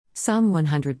Psalm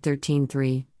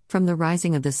 113:3. From the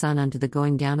rising of the sun unto the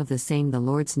going down of the same, the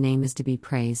Lord's name is to be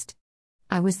praised.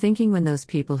 I was thinking when those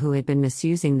people who had been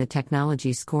misusing the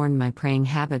technology scorned my praying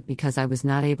habit because I was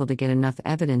not able to get enough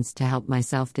evidence to help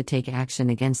myself to take action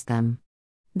against them.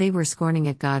 They were scorning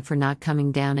at God for not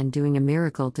coming down and doing a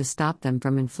miracle to stop them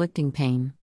from inflicting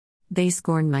pain. They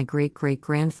scorned my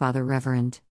great-great-grandfather,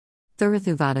 Reverend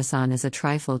Thurithuvadasan, as a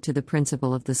trifle to the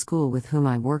principal of the school with whom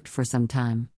I worked for some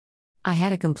time. I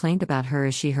had a complaint about her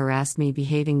as she harassed me.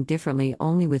 Behaving differently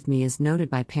only with me is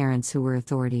noted by parents who were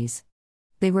authorities.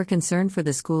 They were concerned, for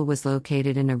the school was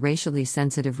located in a racially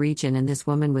sensitive region, and this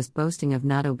woman was boasting of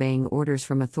not obeying orders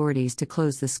from authorities to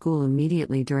close the school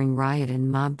immediately during riot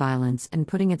and mob violence, and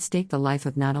putting at stake the life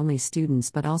of not only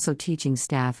students but also teaching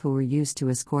staff who were used to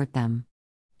escort them.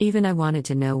 Even I wanted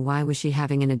to know why was she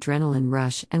having an adrenaline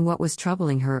rush and what was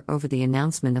troubling her over the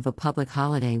announcement of a public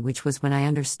holiday, which was when I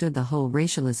understood the whole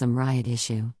racialism riot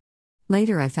issue.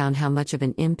 Later I found how much of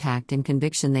an impact and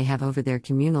conviction they have over their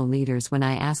communal leaders when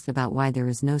I asked about why there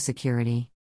is no security.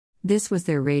 This was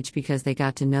their rage because they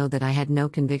got to know that I had no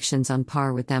convictions on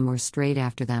par with them or straight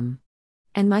after them.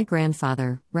 And my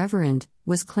grandfather, Reverend,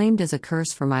 was claimed as a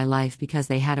curse for my life because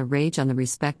they had a rage on the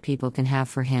respect people can have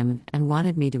for him and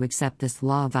wanted me to accept this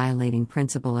law-violating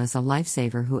principal as a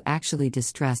lifesaver who actually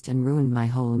distressed and ruined my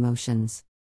whole emotions.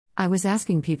 I was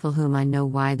asking people whom I know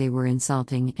why they were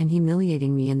insulting and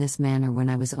humiliating me in this manner when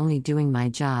I was only doing my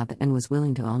job and was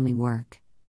willing to only work.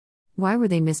 Why were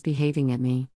they misbehaving at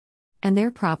me? And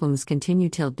their problems continue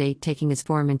till date, taking its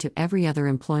form into every other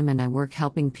employment I work,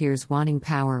 helping peers wanting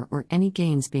power or any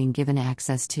gains being given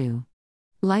access to.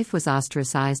 Life was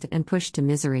ostracized and pushed to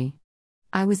misery.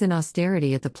 I was in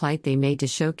austerity at the plight they made to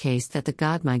showcase that the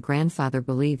God my grandfather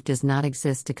believed does not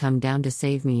exist to come down to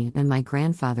save me, and my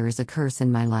grandfather is a curse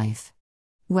in my life.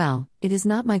 Well, it is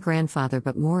not my grandfather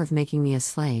but more of making me a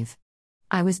slave.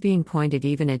 I was being pointed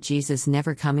even at Jesus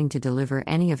never coming to deliver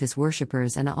any of his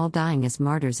worshippers and all dying as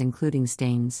martyrs, including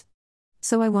Staines.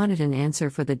 So I wanted an answer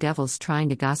for the devils trying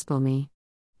to gospel me.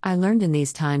 I learned in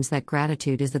these times that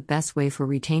gratitude is the best way for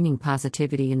retaining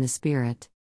positivity in the spirit.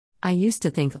 I used to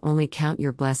think only count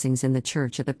your blessings in the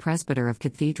church at the presbyter of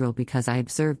Cathedral because I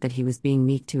observed that he was being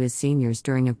meek to his seniors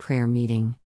during a prayer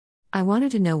meeting. I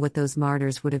wanted to know what those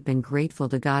martyrs would have been grateful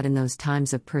to God in those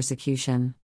times of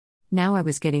persecution. Now I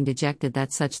was getting dejected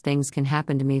that such things can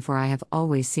happen to me, for I have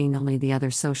always seen only the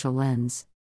other social lens.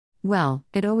 Well,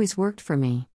 it always worked for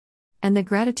me. And the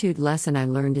gratitude lesson I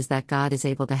learned is that God is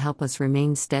able to help us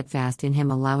remain steadfast in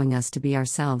him, allowing us to be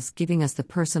ourselves, giving us the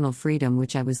personal freedom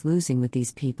which I was losing with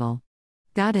these people.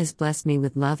 God has blessed me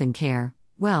with love and care.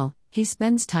 Well, he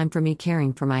spends time for me,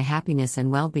 caring for my happiness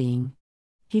and well-being.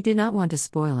 He did not want to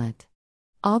spoil it.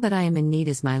 All that I am in need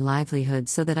is my livelihood,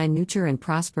 so that I nurture and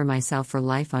prosper myself for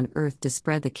life on earth to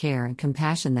spread the care and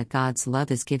compassion that God's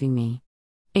love is giving me.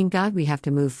 In God we have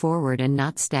to move forward and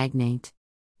not stagnate.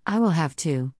 I will have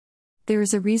to. There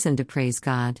is a reason to praise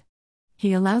God.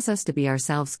 He allows us to be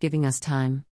ourselves, giving us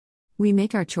time. We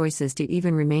make our choices to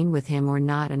even remain with him or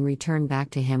not, and return back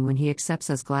to him when he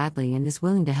accepts us gladly and is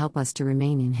willing to help us to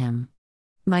remain in him.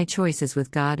 My choice is with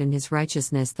God and his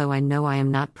righteousness, though I know I am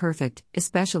not perfect,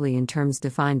 especially in terms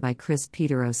defined by Chris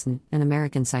Peterson, an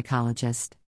American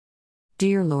psychologist.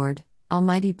 Dear Lord,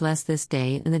 Almighty, bless this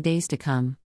day and the days to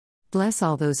come. Bless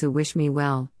all those who wish me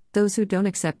well, those who don't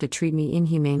accept to treat me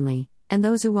inhumanely, and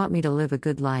those who want me to live a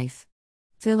good life.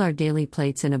 Fill our daily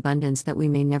plates in abundance that we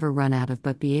may never run out of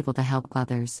but be able to help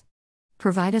others.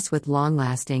 Provide us with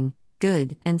long-lasting,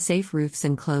 good, and safe roofs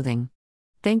and clothing.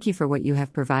 Thank you for what you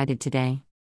have provided today.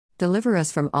 Deliver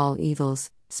us from all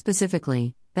evils,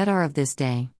 specifically, that are of this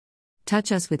day.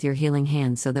 Touch us with your healing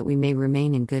hand so that we may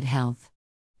remain in good health.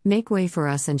 Make way for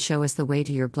us and show us the way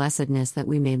to your blessedness, that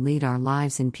we may lead our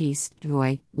lives in peace,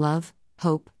 joy, love,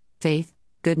 hope, faith,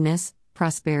 goodness,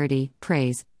 prosperity,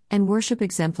 praise, and worship,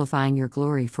 exemplifying your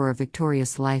glory for a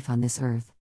victorious life on this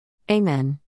earth. Amen.